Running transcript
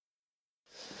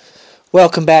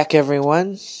Welcome back,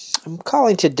 everyone. I'm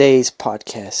calling today's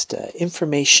podcast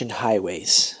Information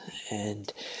Highways.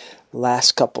 And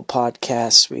last couple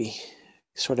podcasts, we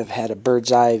sort of had a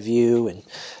bird's eye view and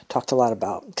talked a lot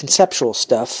about conceptual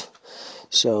stuff.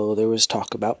 So there was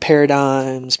talk about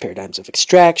paradigms of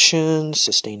extraction,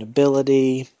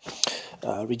 sustainability,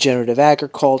 regenerative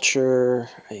agriculture.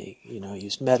 I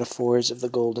used metaphors of the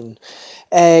golden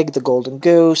egg, the golden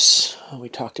goose. We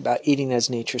talked about eating as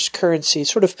nature's currency,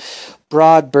 sort of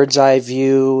broad bird's eye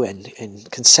view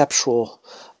and conceptual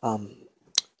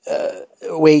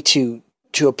way to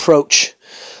approach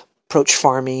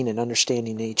farming and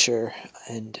understanding nature.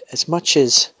 And as much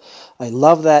as I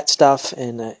love that stuff,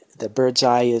 and the bird's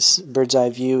eye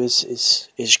view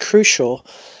is crucial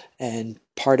and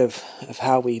part of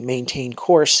how we maintain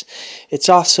course, it's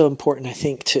also important, I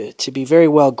think, to be very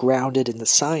well grounded in the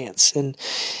science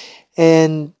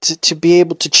and to be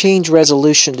able to change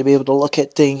resolution, to be able to look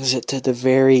at things at the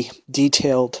very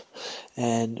detailed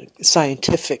and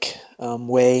scientific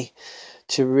way,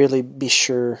 to really be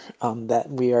sure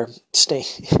that we are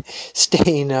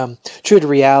staying true to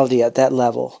reality at that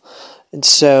level. And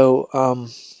so,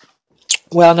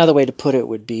 another way to put it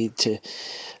would be to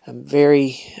I'm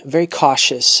very, very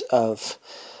cautious of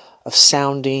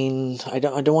sounding. I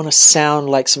don't want to sound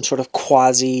like some sort of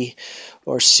quasi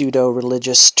or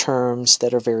pseudo-religious terms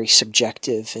that are very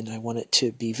subjective, and I want it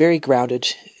to be very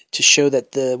grounded to show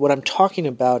that what I'm talking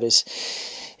about is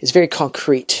very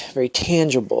concrete, very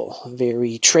tangible,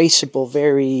 very traceable,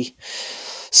 very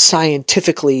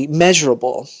scientifically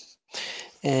measurable.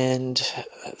 And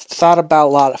I've thought about a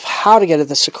lot of how to get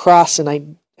this across, and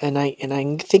I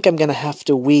think I'm going to have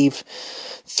to weave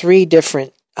three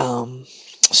different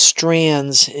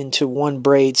strands into one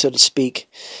braid, so to speak.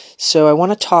 So I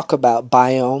want to talk about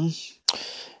biome,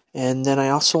 and then I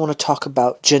also want to talk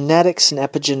about genetics and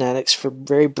epigenetics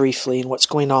very briefly, and what's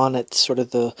going on at sort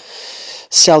of the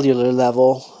cellular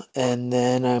level, and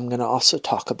then I'm going to also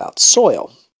talk about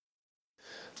soil.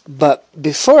 But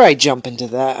before I jump into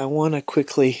that, I want to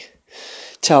quickly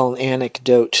tell an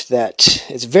anecdote that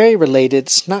is very related.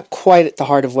 It's not quite at the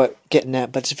heart of what I'm getting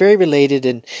at, but it's very related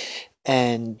and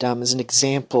as an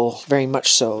example, very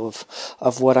much so,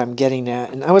 of what I'm getting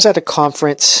at. And I was at a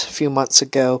conference a few months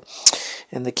ago,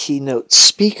 and the keynote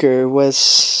speaker was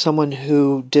someone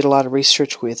who did a lot of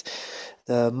research with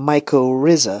the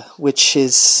mycorrhiza, which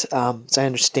is, as I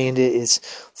understand it, is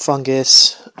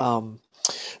fungus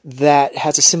that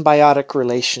has a symbiotic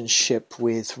relationship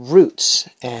with roots.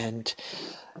 And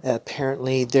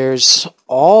apparently there's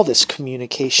all this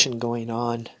communication going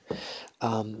on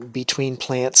between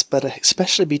plants, but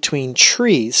especially between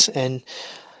trees, and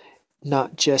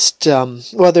not just, I've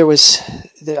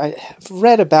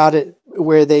read about it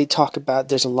where they talk about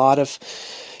there's a lot of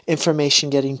information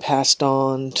getting passed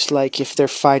on, like if they're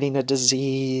fighting a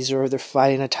disease or they're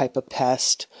fighting a type of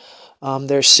pest.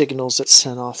 There's signals that's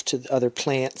sent off to other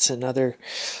plants and other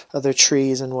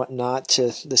trees and whatnot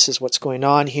to, this is what's going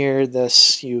on here.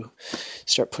 This, you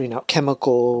start putting out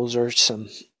chemicals or some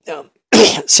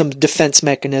defense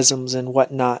mechanisms and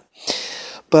whatnot.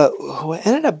 But what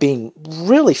ended up being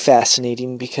really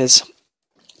fascinating, because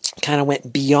it kind of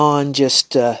went beyond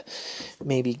just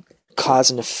maybe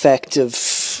cause and effect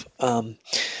of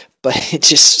but it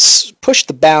just pushed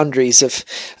the boundaries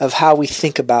of how we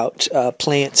think about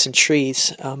plants and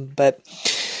trees. But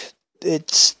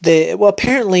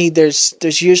apparently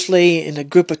there's usually in a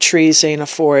group of trees, say in a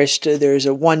forest, there's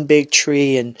one big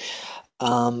tree and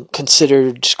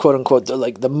considered quote unquote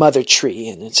the mother tree,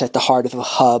 and it's at the heart of a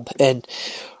hub, and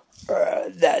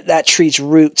that tree's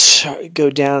roots go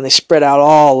down, they spread out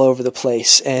all over the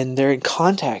place, and they're in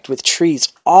contact with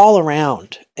trees all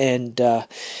around, and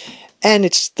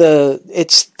it's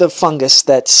the fungus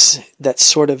that's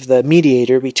sort of the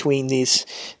mediator between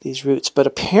these roots. But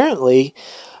apparently,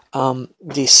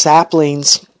 these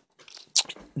saplings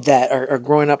that are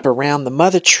growing up around the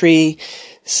mother tree,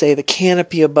 say the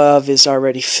canopy above is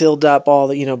already filled up, all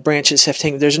the branches have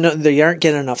taken. They aren't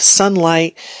getting enough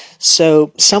sunlight,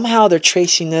 so somehow they're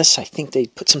tracing this. I think they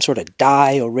put some sort of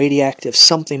dye or radioactive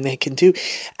something. They can do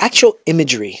actual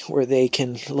imagery where they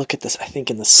can look at this, I think,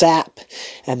 in the sap,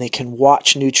 and they can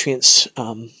watch nutrients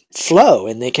flow,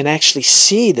 and they can actually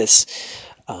see this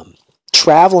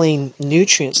traveling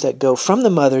nutrients that go from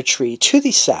the mother tree to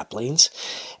these saplings,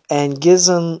 and gives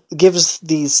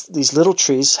these little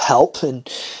trees help,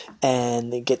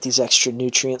 and they get these extra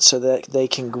nutrients so that they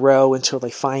can grow until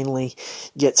they finally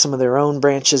get some of their own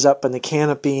branches up in the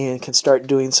canopy and can start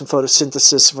doing some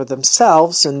photosynthesis for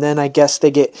themselves. And then I guess they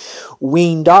get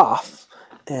weaned off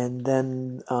and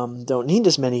then don't need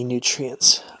as many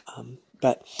nutrients.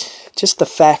 But just the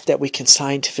fact that we can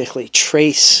scientifically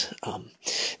trace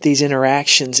these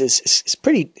interactions is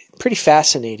pretty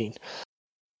fascinating.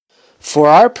 For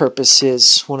our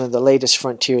purposes, one of the latest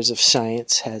frontiers of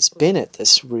science has been at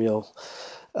this real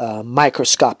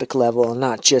microscopic level,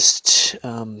 not just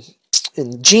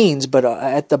in genes, but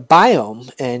at the biome,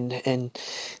 and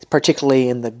particularly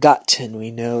in the gut. And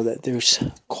we know that there's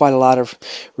quite a lot of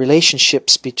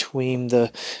relationships between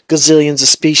the gazillions of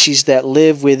species that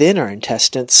live within our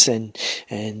intestines, and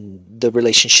the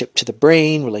relationship to the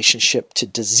brain, relationship to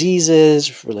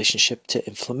diseases, relationship to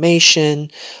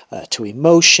inflammation, to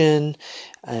emotion.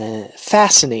 A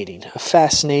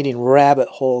fascinating rabbit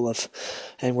hole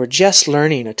and we're just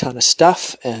learning a ton of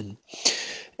stuff and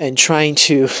trying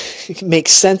to make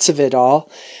sense of it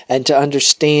all and to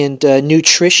understand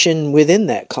nutrition within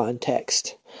that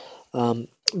context.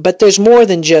 But there's more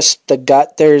than just the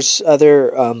gut. There's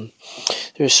other,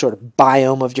 there's sort of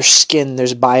biome of your skin.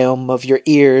 There's biome of your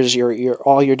ears, your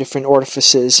all your different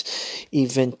orifices,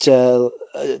 even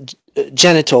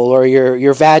genital or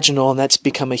your vaginal, and that's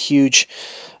become a huge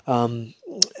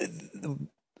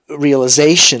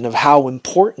realization of how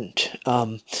important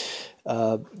to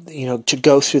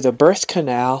go through the birth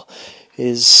canal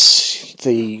is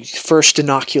the first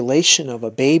inoculation of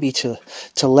a baby to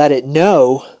let it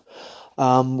know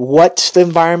what the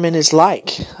environment is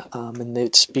like. And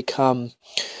it's become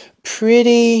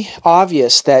pretty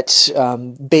obvious that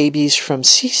babies from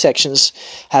C-sections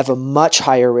have a much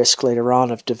higher risk later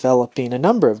on of developing a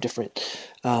number of different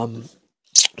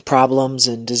problems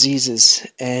and diseases,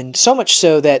 and so much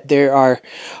so that there are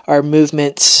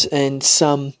movements and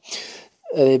some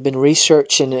they've been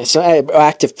research and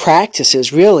active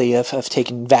practices really of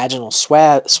taking vaginal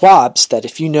swabs, that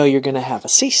if you know you're going to have a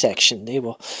C-section, they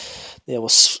will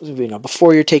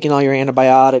before you're taking all your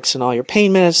antibiotics and all your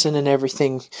pain medicine and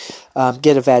everything,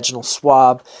 get a vaginal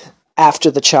swab.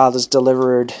 After the child is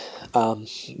delivered,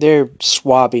 they're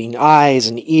swabbing eyes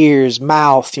and ears,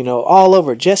 mouth, all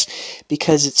over, just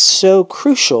because it's so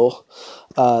crucial.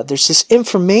 There's this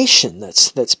information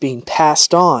that's being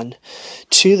passed on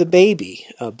to the baby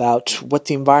about what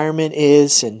the environment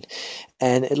is, and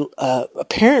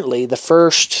apparently the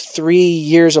first 3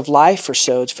 years of life or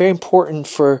so, it's very important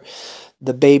for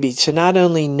the baby to not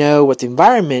only know what the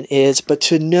environment is, but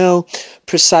to know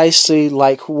precisely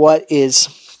like what is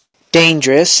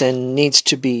dangerous and needs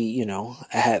to be,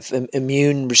 have an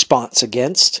immune response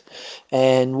against,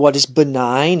 and what is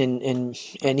benign and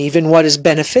even what is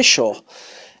beneficial.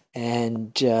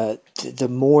 And the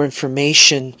more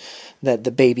information that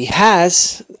the baby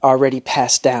has already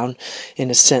passed down,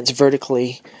 in a sense,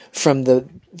 vertically from the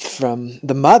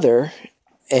mother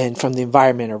and from the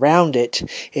environment around it,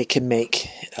 it can make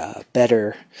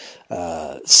better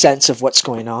sense of what's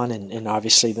going on, and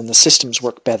obviously then the systems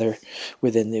work better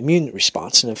within the immune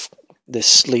response. And if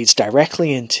this leads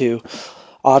directly into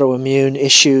autoimmune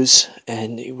issues,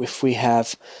 and if we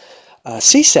have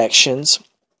C-sections,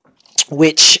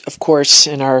 which of course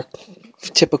in our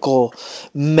typical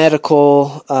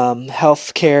medical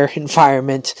healthcare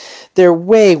environment, they're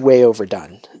way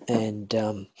overdone. And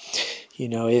there's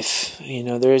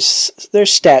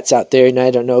stats out there, and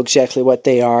I don't know exactly what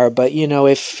they are, but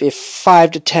if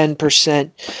 5 to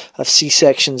 10% of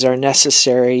C-sections are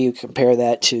necessary, you compare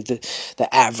that to the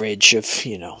average of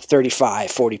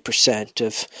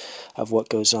 35-40% of what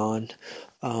goes on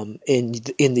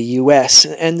in the U.S.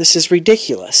 And this is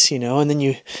ridiculous, and then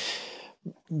you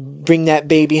bring that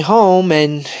baby home,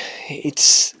 and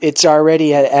it's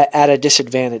already at a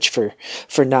disadvantage for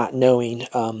not knowing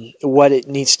what it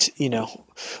needs to,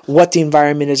 what the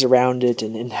environment is around it,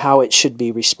 and how it should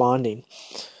be responding.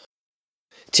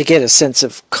 To get a sense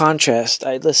of contrast,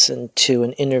 I listened to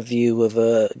an interview of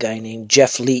a guy named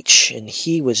Jeff Leach, and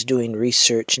he was doing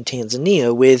research in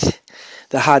Tanzania with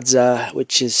the Hadza,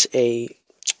 which is a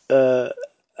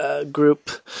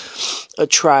group, a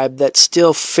tribe that's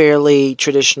still fairly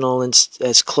traditional and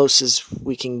as close as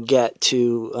we can get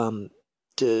to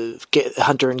get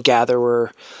hunter and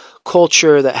gatherer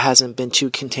culture that hasn't been too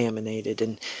contaminated.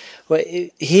 And what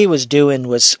he was doing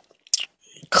was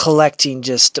collecting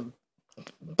just a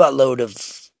buttload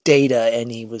of data, and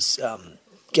he was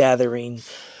gathering,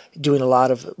 doing a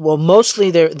lot of,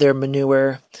 mostly their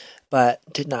manure, but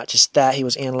not just that. He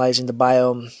was analyzing the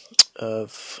biome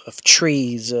of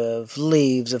trees, of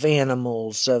leaves, of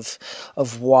animals, of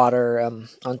water,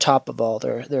 on top of all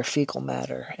their fecal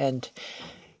matter. And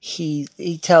he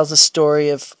tells a story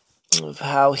of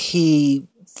how he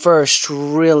first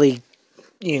really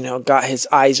got his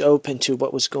eyes open to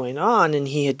what was going on, and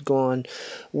he had gone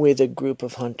with a group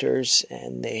of hunters,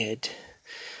 and they had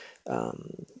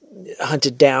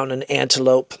hunted down an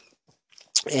antelope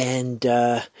and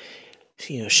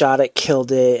shot it,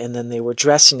 killed it, and then they were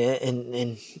dressing it,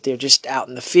 and they're just out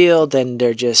in the field, and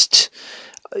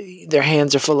their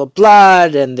hands are full of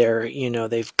blood, and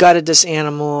they've gutted this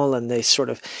animal, and they sort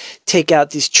of take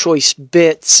out these choice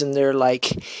bits, and they're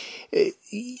like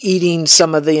eating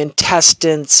some of the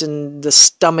intestines and the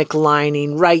stomach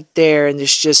lining right there, and he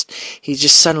just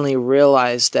suddenly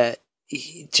realized that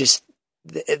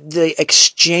the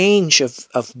exchange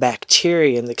of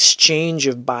bacteria and the exchange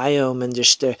of biome and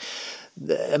just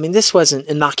this wasn't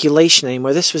inoculation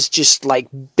anymore. This was just like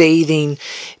bathing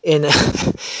in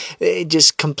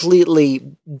just completely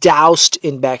doused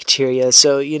in bacteria.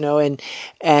 So,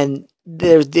 and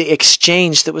the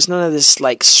exchange, that was none of this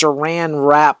like saran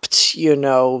wrapped,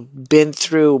 been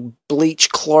through bleach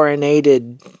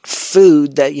chlorinated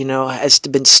food that, has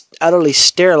been utterly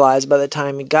sterilized by the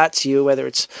time it got to you, whether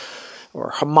it's or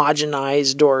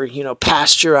homogenized or,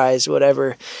 pasteurized,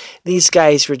 whatever. These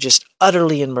guys were just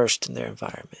utterly immersed in their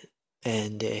environment.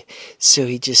 And so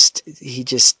he just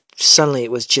suddenly,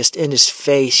 it was just in his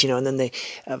face, and then they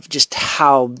just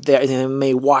how they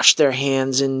may wash their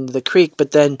hands in the creek,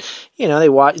 but then,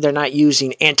 they're not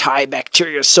using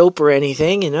antibacterial soap or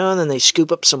anything, and then they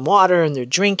scoop up some water and they're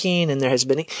drinking, and there has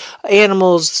been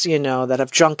animals, that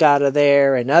have drunk out of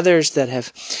there, and others that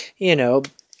have,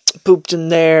 pooped in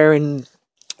there and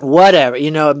whatever,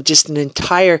 just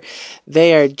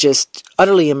they are just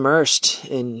utterly immersed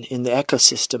in the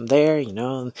ecosystem there,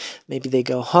 maybe they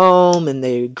go home and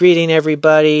they're greeting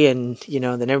everybody, and,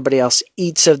 then everybody else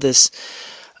eats of this,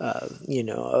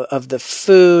 of the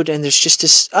food, and there's just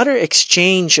this utter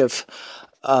exchange of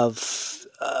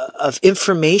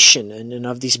information and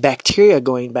of these bacteria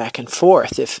going back and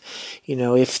forth.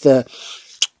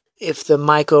 If the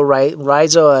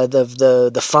mycorrhiza,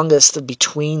 the fungus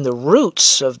between the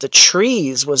roots of the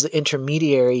trees was the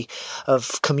intermediary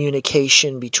of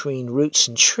communication between roots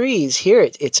and trees, here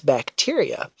it's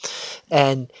bacteria.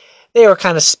 And they were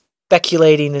kind of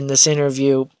speculating in this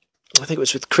interview, I think it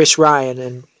was with Chris Ryan,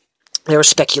 and they were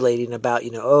speculating about, they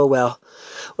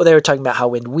were talking about how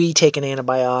when we take an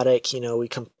antibiotic, we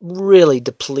can really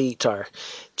deplete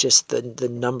the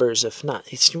numbers of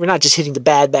we're not just hitting the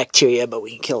bad bacteria, but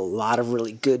we can kill a lot of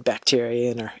really good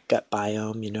bacteria in our gut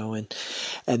biome,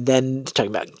 and then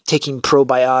talking about taking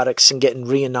probiotics and getting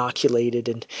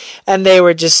re-inoculated, and they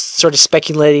were just sort of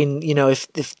speculating,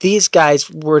 if these guys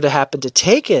were to happen to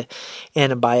take an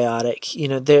antibiotic,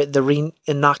 the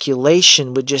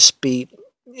re-inoculation would just be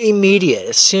immediate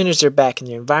as soon as they're back in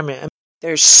their environment.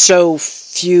 There's so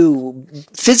few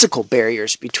physical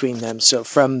barriers between them. So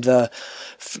from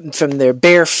their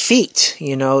bare feet,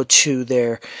 to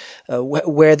their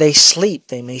where they sleep,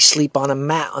 they may sleep on a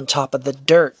mat on top of the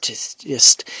dirt.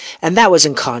 And that was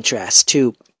in contrast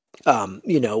to,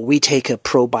 we take a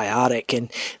probiotic,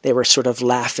 and they were sort of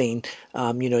laughing.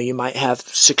 You might have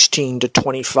 16 to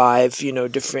 25,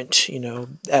 different,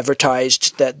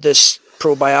 advertised that this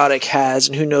probiotic has,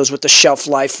 and who knows what the shelf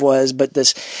life was, but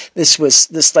this was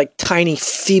this like tiny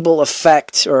feeble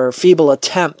effect or feeble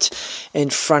attempt in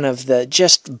front of the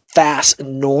just vast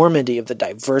enormity of the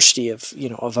diversity of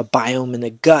a biome in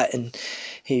the gut. And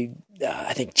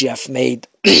I think Jeff made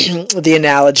the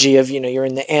analogy of, you're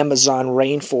in the Amazon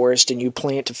rainforest and you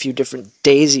plant a few different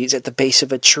daisies at the base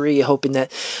of a tree, hoping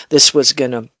that this was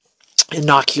going to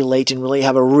inoculate and really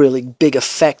have a really big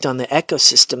effect on the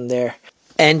ecosystem there.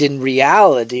 And in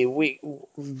reality, we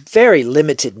have very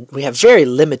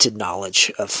limited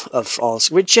knowledge of all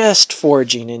this. We're just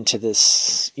forging into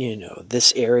this,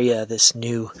 this area, this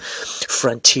new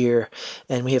frontier,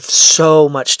 and we have so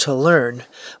much to learn.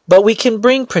 But we can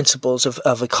bring principles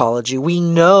of ecology. We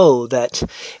know that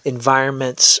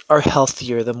environments are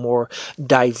healthier the more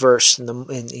diverse and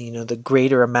the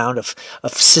greater amount of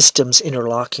systems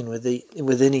interlocking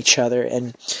within each other.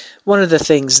 And one of the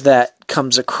things that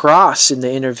comes across in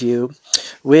the interview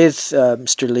with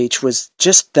Mr. Leach was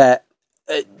just that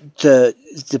the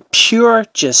pure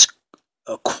just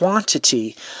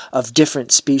quantity of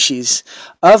different species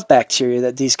of bacteria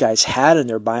that these guys had in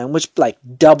their biome, which like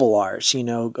double ours,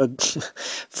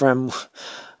 from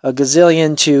a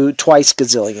gazillion to twice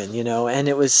gazillion, and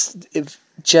it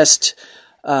just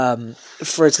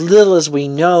for as little as we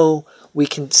know, we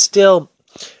can still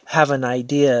have an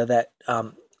idea that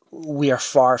we are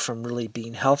far from really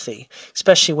being healthy,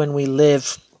 especially when we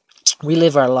live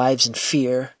our lives in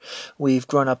fear. We've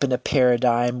grown up in a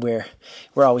paradigm where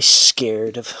we're always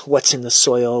scared of what's in the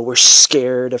soil. We're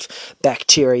scared of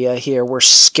bacteria here. We're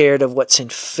scared of what's in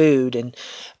food,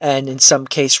 and in some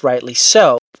case, rightly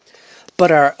so. But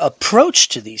our approach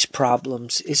to these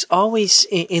problems is always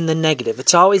in the negative.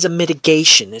 It's always a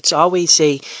mitigation. It's always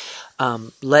a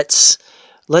Let's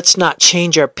not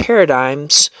change our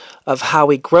paradigms of how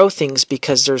we grow things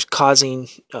because there's causing,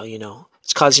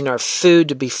 it's causing our food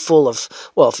to be full of,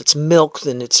 well, if it's milk,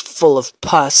 then it's full of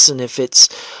pus, and if it's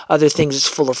other things, it's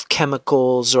full of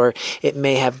chemicals, or it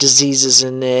may have diseases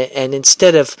in it. And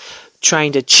instead of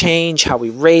trying to change how we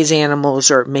raise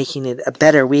animals or making it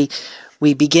better, we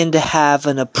begin to have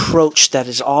an approach that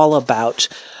is all about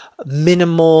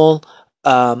minimal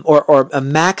or a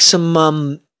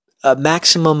maximum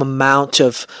amount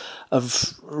of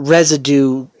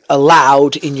residue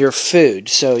allowed in your food.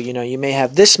 So, you may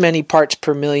have this many parts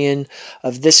per million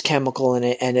of this chemical in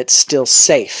it, and it's still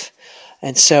safe.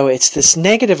 And so it's this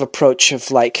negative approach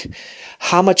of like,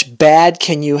 how much bad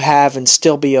can you have and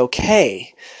still be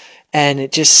okay? And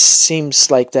it just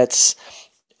seems like that's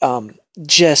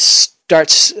just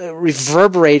starts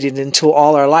reverberating into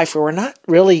all our life, where we're not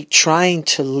really trying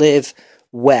to live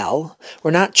well.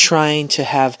 We're not trying to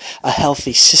have a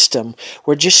healthy system.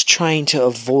 We're just trying to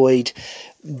avoid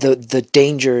the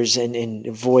dangers and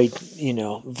avoid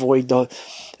the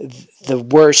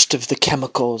worst of the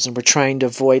chemicals, and we're trying to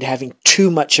avoid having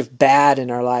too much of bad in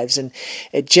our lives. And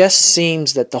it just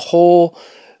seems that the whole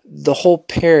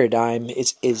paradigm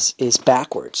is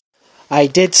backwards. I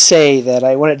did say that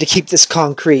I wanted to keep this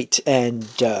concrete and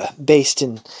based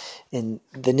in the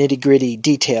nitty-gritty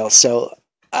details. So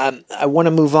I want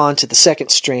to move on to the second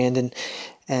strand,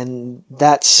 and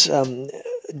that's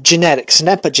genetics and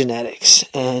epigenetics.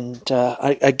 And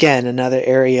again, another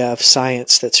area of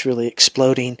science that's really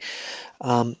exploding.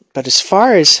 But as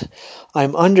far as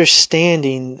I'm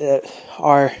understanding,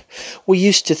 we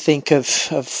used to think of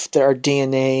our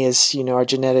DNA as, our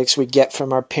genetics we get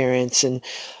from our parents, and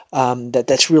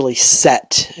that's really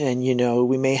set. And,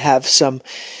 we may have some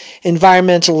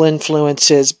environmental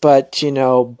influences, but,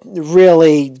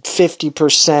 really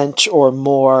 50% or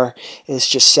more is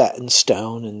just set in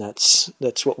stone, and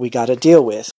that's what we got to deal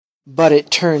with. But it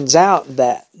turns out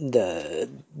that the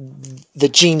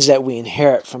genes that we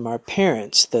inherit from our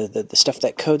parents, the stuff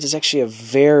that codes, is actually a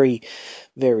very,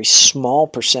 very small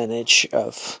percentage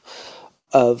of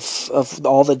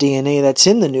all the DNA that's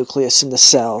in the nucleus in the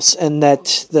cells, and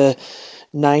that the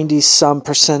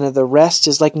 90-some% of the rest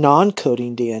is like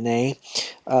non-coding DNA.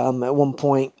 At one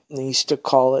point, they used to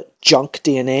call it junk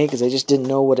DNA because they just didn't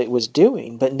know what it was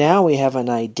doing. But now we have an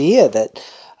idea that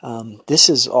this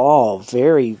is all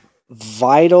very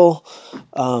vital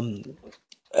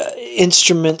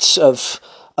instruments of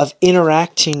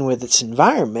interacting with its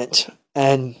environment.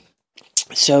 And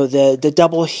so the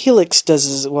double helix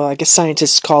does, well, I guess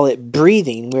scientists call it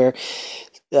breathing, where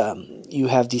you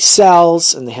have these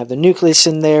cells and they have the nucleus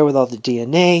in there with all the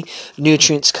DNA.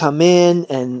 Nutrients come in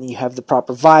and you have the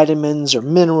proper vitamins or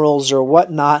minerals or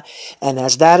whatnot. And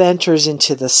as that enters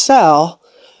into the cell,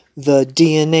 the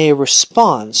DNA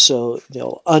responds. So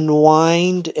they'll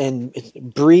unwind and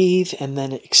breathe, and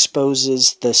then it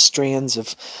exposes the strands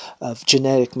of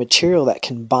genetic material that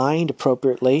can bind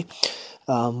appropriately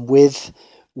with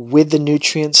the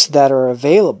nutrients that are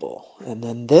available. And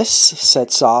then this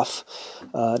sets off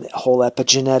a whole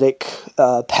epigenetic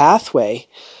pathway.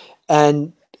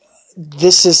 And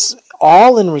this is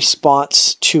all in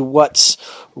response to what's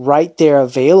right there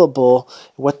available,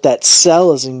 what that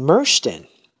cell is immersed in.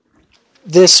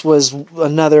 This was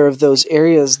another of those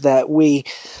areas that we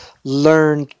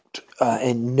learned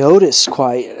and noticed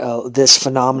quite this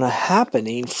phenomena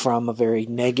happening from a very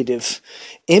negative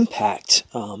impact.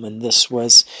 And this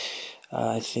was,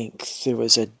 I think there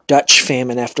was a Dutch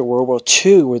famine after World War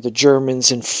II where the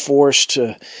Germans enforced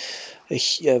a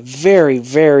very,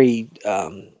 very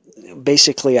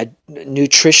basically a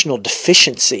nutritional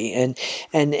deficiency, and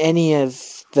any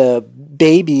of the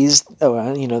babies,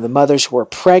 the mothers who were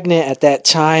pregnant at that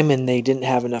time and they didn't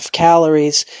have enough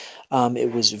calories,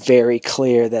 it was very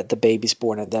clear that the babies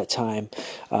born at that time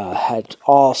had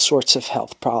all sorts of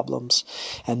health problems.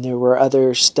 And there were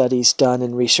other studies done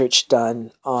and research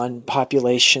done on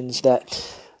populations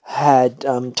that had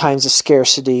times of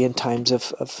scarcity and times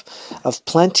of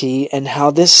plenty, and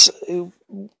how this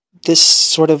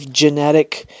sort of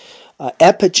genetic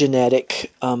epigenetic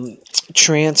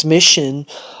transmission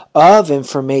of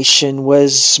information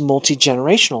was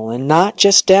multi-generational, and not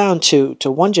just down to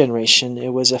one generation. It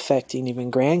was affecting even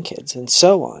grandkids and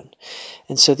so on.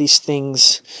 And so these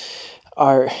things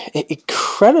are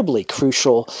incredibly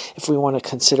crucial if we want to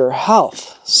consider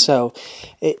health. So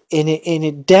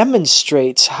it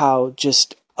demonstrates how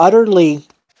just utterly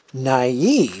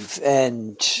naive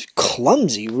and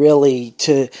clumsy, really,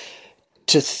 to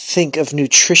to think of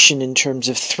nutrition in terms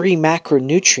of 3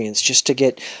 macronutrients just to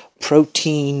get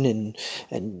protein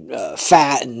and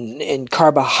fat and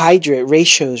carbohydrate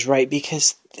ratios right,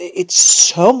 because it's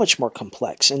so much more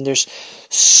complex and there's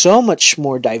so much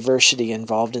more diversity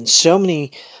involved and so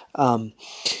many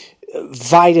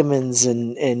vitamins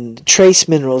and trace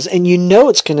minerals, and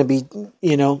it's going to be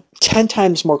 10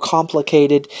 times more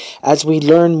complicated as we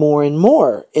learn more and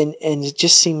more, and it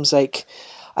just seems like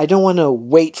I don't want to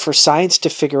wait for science to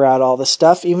figure out all the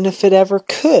stuff, even if it ever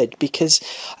could, because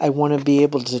I want to be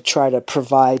able to try to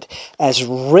provide as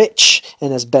rich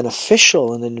and as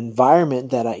beneficial an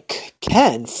environment that I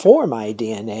can for my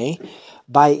DNA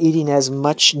by eating as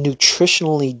much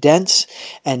nutritionally dense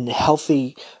and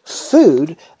healthy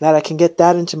food that I can get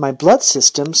that into my blood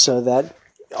system so that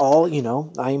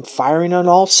I'm firing on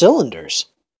all cylinders.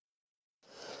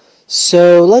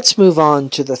 So let's move on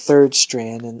to the third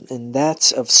strand, and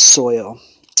that's of soil.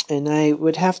 And I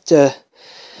would have to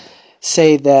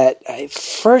say that I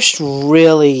first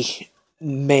really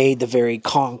made the very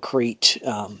concrete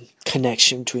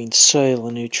connection between soil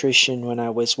and nutrition when I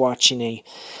was watching it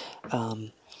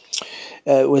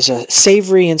was a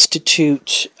Savory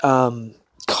Institute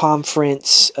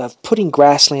conference of putting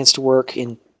grasslands to work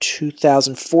in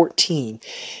 2014,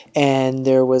 and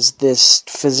there was this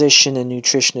physician and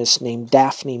nutritionist named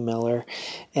Daphne Miller,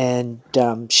 and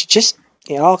she just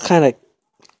all kind of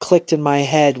clicked in my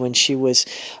head when she was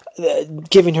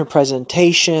giving her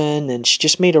presentation, and she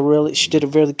did a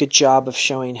really good job of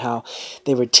showing how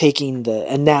they were taking the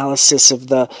analysis of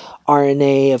the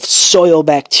RNA of soil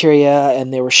bacteria,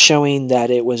 and they were showing that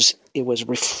it was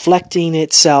reflecting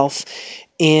itself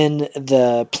in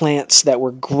the plants that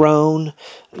were grown,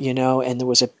 and there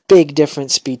was a big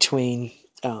difference between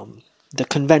the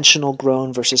conventional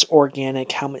grown versus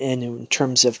organic, and in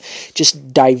terms of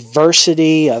just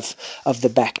diversity of the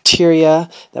bacteria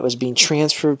that was being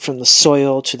transferred from the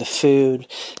soil to the food.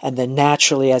 And then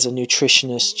naturally, as a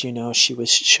nutritionist, she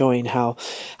was showing how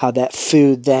that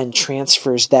food then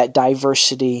transfers that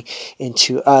diversity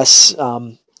into us,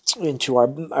 into our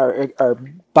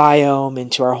biome,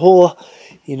 into our whole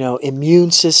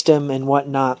immune system and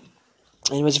whatnot.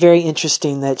 And it was very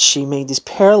interesting that she made these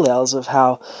parallels of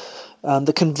how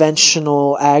the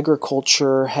conventional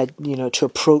agriculture had, to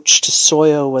approach to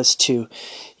soil was to,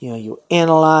 you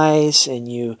analyze and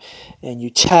you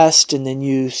test, and then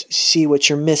you see what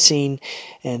you're missing,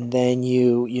 and then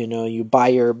you buy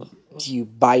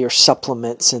your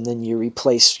supplements, and then you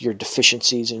replace your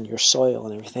deficiencies in your soil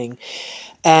and everything.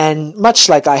 And much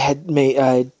like I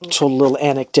told a little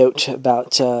anecdote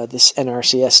about this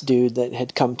NRCS dude that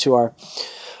had come to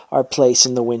our place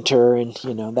in the winter, and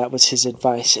that was his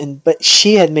advice. But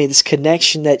she had made this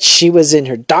connection that she was in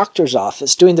her doctor's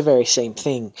office doing the very same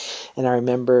thing, and I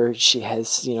remember she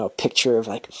has a picture of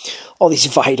like all these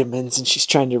vitamins, and she's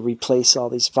trying to replace all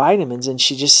these vitamins, and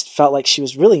she just felt like she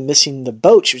was really missing the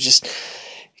boat. She was just,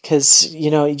 because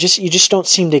you just don't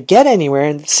seem to get anywhere,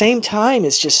 and at the same time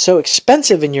it's just so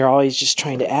expensive, and you're always just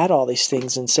trying to add all these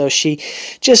things. And so she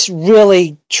just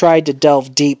really tried to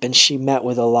delve deep, and she met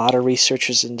with a lot of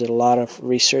researchers and did a lot of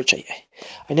research.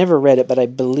 I never read it, but I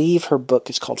believe her book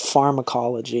is called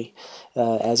Pharmacology,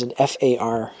 as an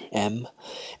FARM,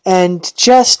 and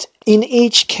just in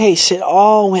each case it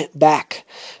all went back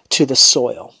to the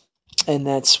soil. And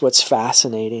that's what's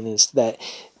fascinating, is that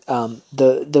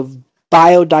the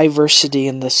biodiversity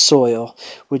in the soil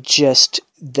would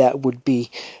be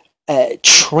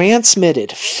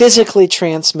physically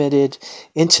transmitted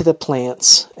into the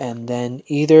plants, and then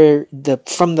either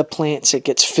from the plants it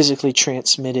gets physically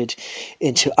transmitted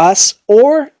into us,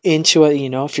 or into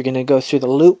if you're going to go through the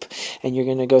loop and you're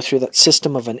going to go through that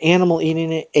system of an animal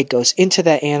eating it, it goes into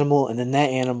that animal, and then that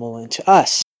animal into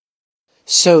us.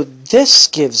 So this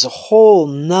gives a whole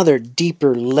nother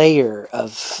deeper layer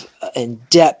of and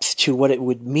depth to what it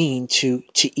would mean to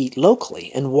eat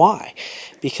locally, and why.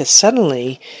 Because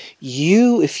suddenly,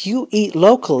 if you eat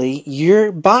locally,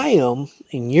 your biome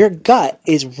in your gut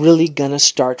is really going to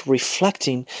start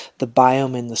reflecting the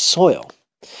biome in the soil.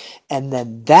 And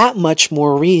then that much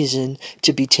more reason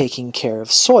to be taking care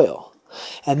of soil.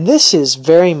 And this is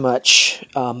very much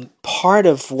part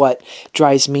of what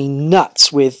drives me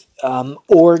nuts with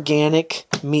organic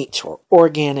meat or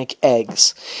organic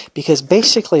eggs, because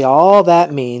basically all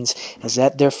that means is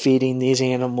that they're feeding these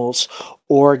animals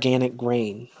organic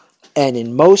grain. And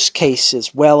in most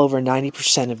cases, well over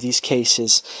 90% of these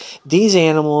cases, these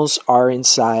animals are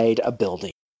inside a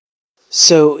building.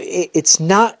 So it's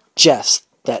not just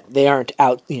that they aren't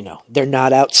out, they're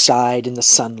not outside in the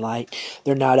sunlight,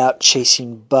 they're not out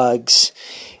chasing bugs.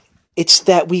 it's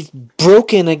that we've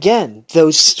broken, again,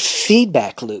 those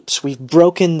feedback loops. We've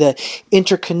broken the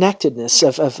interconnectedness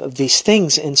of these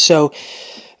things. And so,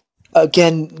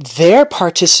 again, they're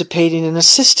participating in a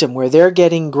system where they're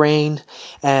getting grain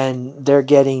and they're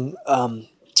getting from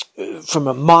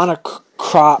a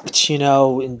monocropped,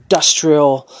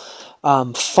 industrial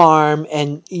farm.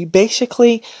 And you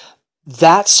basically,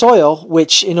 that soil,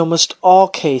 which in almost all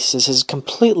cases has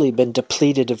completely been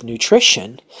depleted of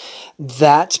nutrition,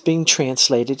 that's being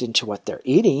translated into what they're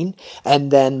eating, and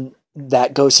then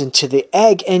that goes into the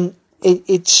egg. And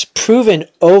it's proven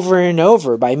over and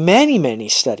over by many, many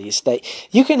studies that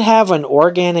you can have an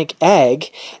organic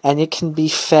egg and it can be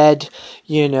fed,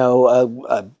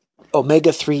 a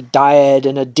omega-3 diet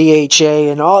and a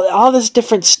DHA and all this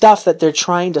different stuff that they're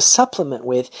trying to supplement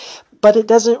with. But it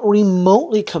doesn't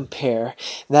remotely compare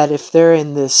that if they're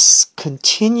in this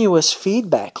continuous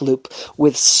feedback loop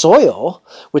with soil,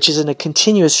 which is in a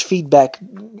continuous feedback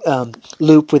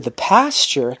loop with the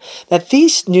pasture, that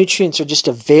these nutrients are just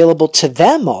available to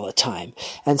them all the time.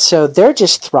 And so they're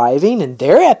just thriving, and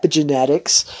their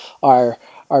epigenetics are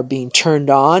being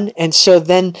turned on. And so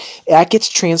then that gets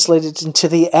translated into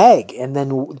the egg. And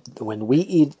then when we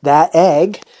eat that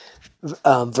egg,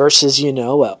 versus an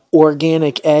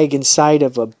organic egg inside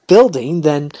of a building,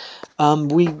 then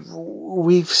we've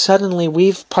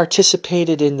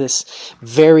participated in this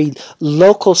very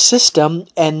local system,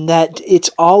 and that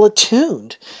it's all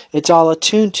attuned. It's all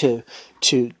attuned to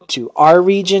our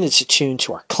region. It's attuned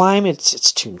to our climate.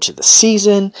 It's tuned to the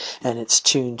season, and it's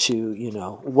tuned to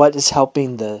what is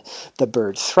helping the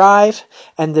bird thrive.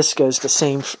 And this goes the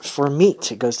same for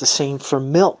meat. It goes the same for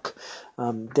milk.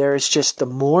 There is just the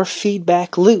more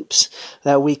feedback loops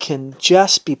that we can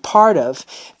just be part of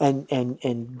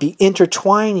and be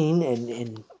intertwining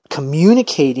and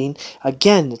communicating.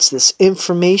 Again, it's this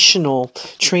informational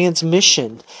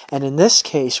transmission. And in this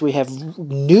case, we have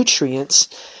nutrients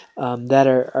that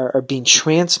are being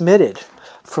transmitted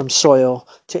from soil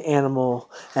to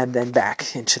animal and then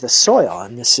back into the soil.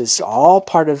 And this is all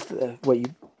part of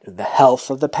the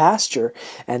health of the pasture,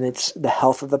 and it's the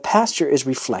health of the pasture is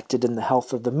reflected in the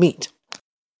health of the meat.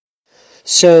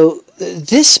 So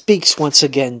this speaks once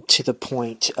again to the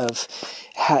point of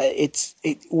how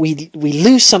we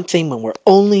lose something when we're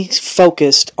only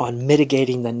focused on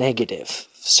mitigating the negative.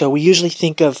 So we usually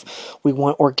think we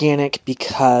want organic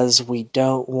because we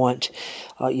don't want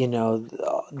the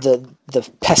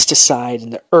pesticide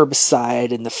and the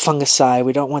herbicide and the fungicide.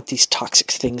 We don't want these toxic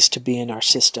things to be in our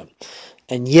system.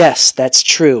 And yes, that's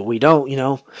true. We don't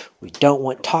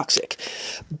want toxic.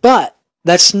 But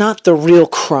that's not the real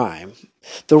crime.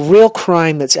 The real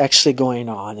crime that's actually going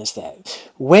on is that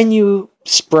when you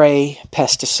spray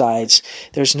pesticides,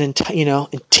 there's in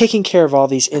taking care of all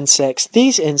these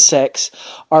insects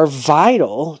are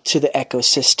vital to the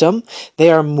ecosystem.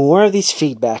 They are more of these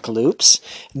feedback loops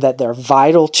that they're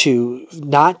vital to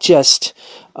not just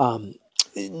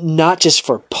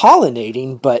for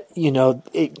pollinating, but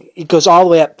it goes all the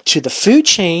way up to the food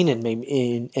chain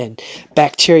and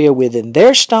bacteria within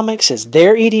their stomachs as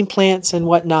they're eating plants and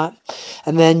whatnot.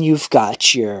 And then you've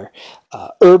got your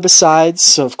herbicides.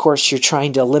 So of course you're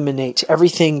trying to eliminate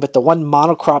everything but the one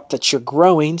monocrop that you're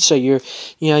growing. So you're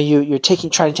trying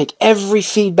to take every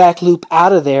feedback loop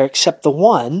out of there except the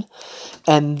one.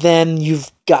 And then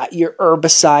you've got your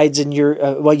herbicides and your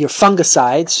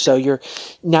fungicides. So you're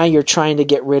trying to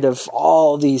get rid of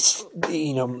all these,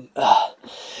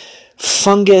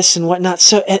 fungus and whatnot.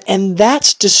 So, and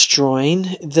that's destroying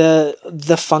the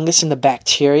fungus and the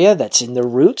bacteria that's in the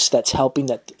roots. That's helping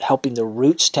the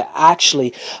roots to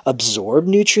actually absorb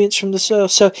nutrients from the soil.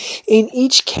 So in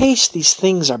each case, these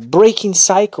things are breaking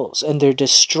cycles and they're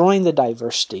destroying the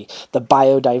diversity, the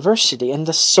biodiversity, and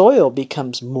the soil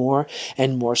becomes more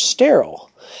and more sterile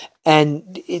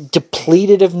and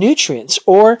depleted of nutrients,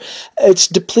 or it's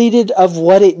depleted of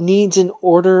what it needs in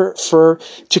order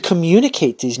to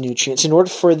communicate these nutrients, in order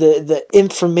for the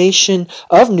information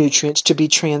of nutrients to be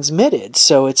transmitted.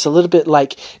 So it's a little bit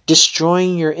like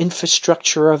destroying your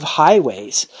infrastructure of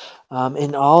highways,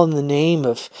 and all in the name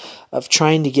of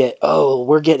trying to get,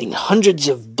 we're getting hundreds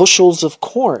of bushels of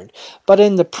corn. But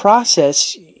in the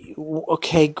process,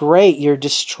 okay, great, you're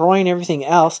destroying everything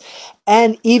else.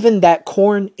 And even that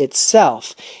corn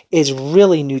itself is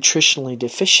really nutritionally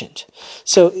deficient.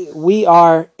 So we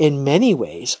are, in many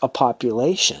ways, a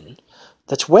population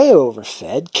that's way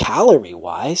overfed,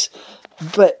 calorie-wise,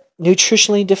 but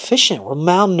nutritionally deficient. We're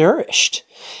malnourished.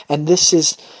 And this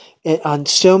is on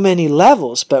so many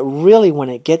levels, but really when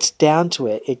it gets down to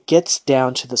it, it gets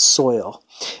down to the soil.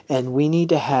 And we need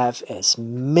to have as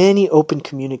many open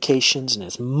communications and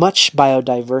as much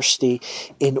biodiversity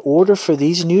in order for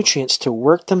these nutrients to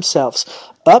work themselves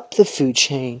up the food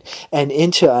chain and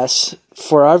into us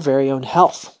for our very own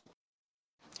health.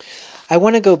 I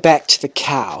want to go back to the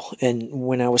cow, and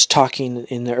when I was talking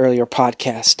in the earlier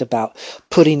podcast about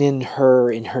putting in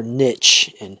her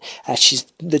niche, and as she's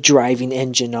the driving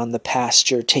engine on the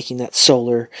pasture, taking that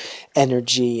solar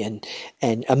energy and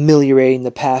ameliorating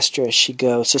the pasture as she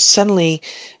goes. So suddenly,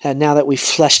 now that we've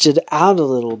fleshed it out a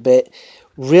little bit,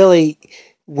 really,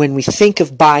 when we think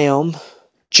of biome,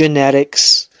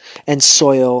 genetics, and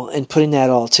soil, and putting that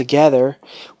all together,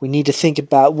 we need to think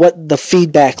about what the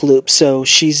feedback loop. So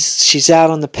she's out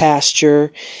on the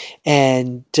pasture,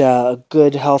 and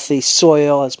good healthy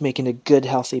soil is making a good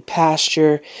healthy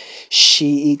pasture. She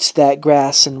eats that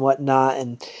grass and whatnot,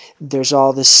 and there's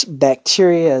all this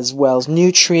bacteria as well as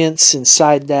nutrients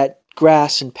inside that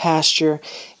grass and pasture.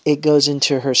 It goes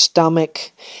into her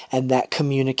stomach, and that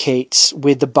communicates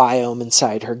with the biome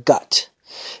inside her gut.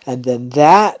 And then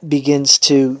that begins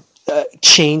to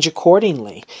change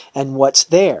accordingly, and what's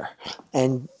there.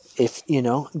 And if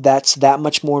that's that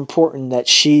much more important, that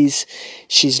she's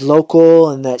local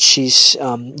and that she's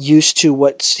used to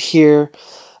what's here.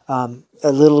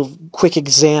 A little quick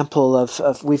example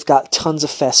of we've got tons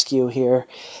of fescue here,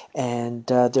 and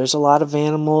there's a lot of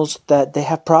animals that they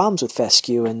have problems with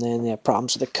fescue, and then they have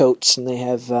problems with the coats, and they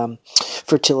have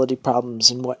fertility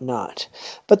problems and whatnot.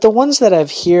 But the ones that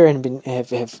I've here and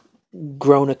have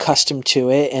grown accustomed to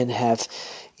it and have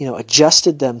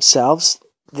adjusted themselves,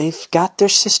 they've got their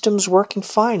systems working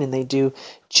fine, and they do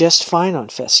just fine on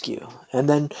fescue. And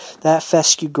then that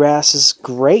fescue grass is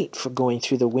great for going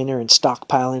through the winter and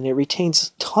stockpiling. It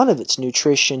retains a ton of its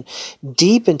nutrition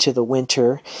deep into the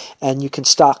winter, and you can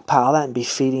stockpile that and be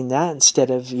feeding that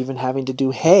instead of even having to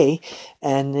do hay.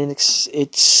 And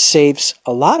it saves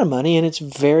a lot of money, and it's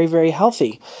very, very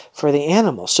healthy for the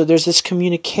animal. So there's this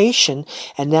communication,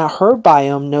 and now her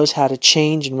biome knows how to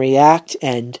change and react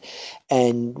and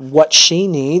what she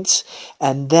needs.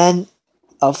 And then,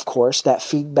 of course, that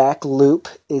feedback loop,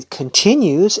 it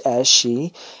continues as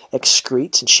she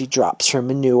excretes and she drops her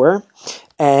manure.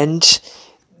 And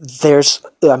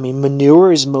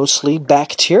manure is mostly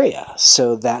bacteria.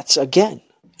 So that's, again,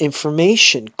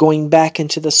 information going back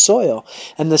into the soil.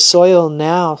 And the soil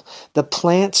now, the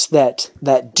plants that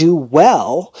do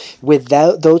well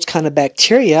without those kind of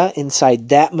bacteria inside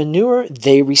that manure,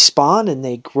 they respond and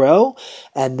they grow.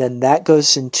 And then that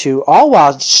goes into, all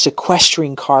while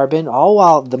sequestering carbon, all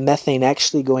while the methane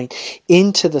actually going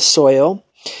into the soil.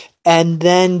 And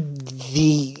then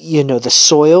the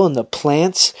soil and the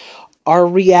plants are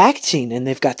reacting, and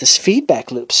they've got this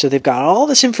feedback loop. So they've got all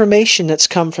this information that's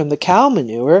come from the cow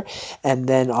manure, and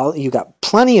then you've got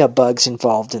plenty of bugs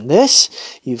involved in this.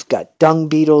 You've got dung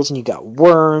beetles, and you've got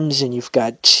worms, and you've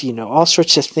got all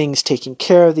sorts of things taking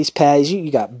care of these paddies.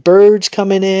 You got birds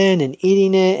coming in and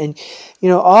eating it, and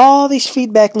all these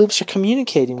feedback loops are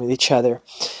communicating with each other,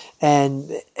 and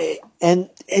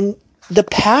the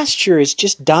pasture is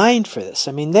just dying for this.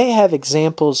 I mean, they have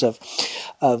examples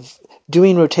of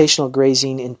doing rotational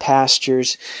grazing in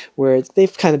pastures where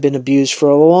they've kind of been abused for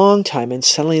a long time, and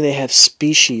suddenly they have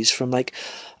species from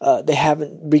they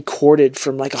haven't recorded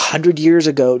from 100 years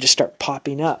ago just start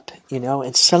popping up,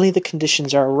 and suddenly the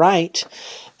conditions are right.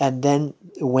 And then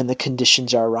when the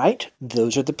conditions are right,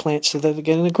 those are the plants that are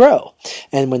going to grow.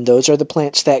 And when those are the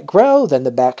plants that grow, then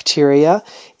the bacteria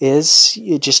is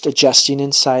just adjusting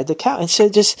inside the cow. And so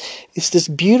it's this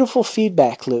beautiful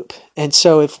feedback loop. And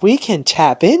so if we can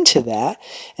tap into that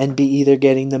and be either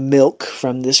getting the milk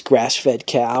from this grass-fed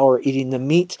cow or eating the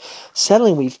meat,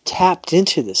 suddenly we've tapped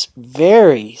into this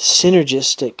very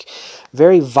synergistic,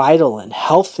 very vital and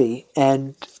healthy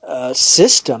and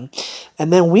system,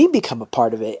 and then we become a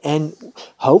part of it, and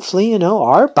hopefully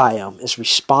our biome is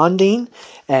responding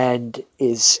and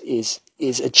is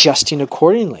adjusting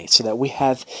accordingly, so that we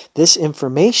have this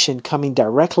information coming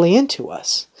directly into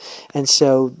us. And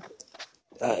so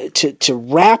to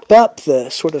wrap up the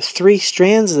sort of three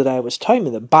strands that I was talking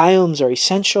about, the biomes are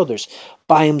essential. There's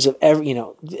biomes of every,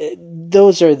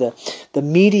 those are the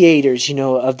mediators,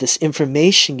 of this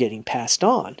information getting passed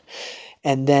on.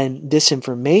 And then this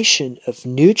information of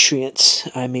nutrients,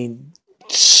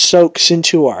 soaks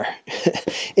into our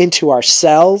into our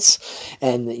cells,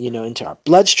 and into our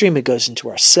bloodstream. It goes into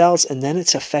our cells, and then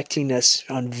it's affecting us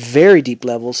on very deep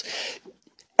levels,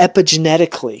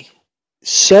 epigenetically,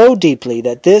 so deeply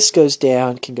that this can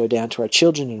go down to our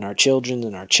children and our children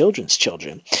and our children's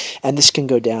children. And this can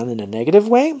go down in a negative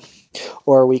way,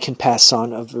 or we can pass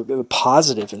on a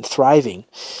positive and thriving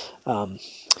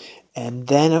And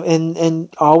then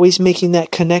and always making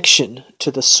that connection to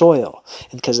the soil,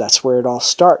 and because that's where it all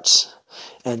starts.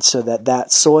 And so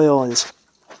that soil is,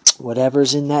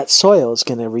 whatever's in that soil is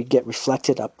going to get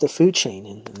reflected up the food chain,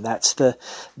 and that's the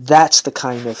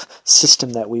kind of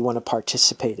system that we want to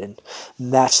participate in.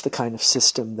 And that's the kind of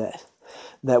system that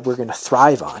we're going to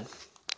thrive on.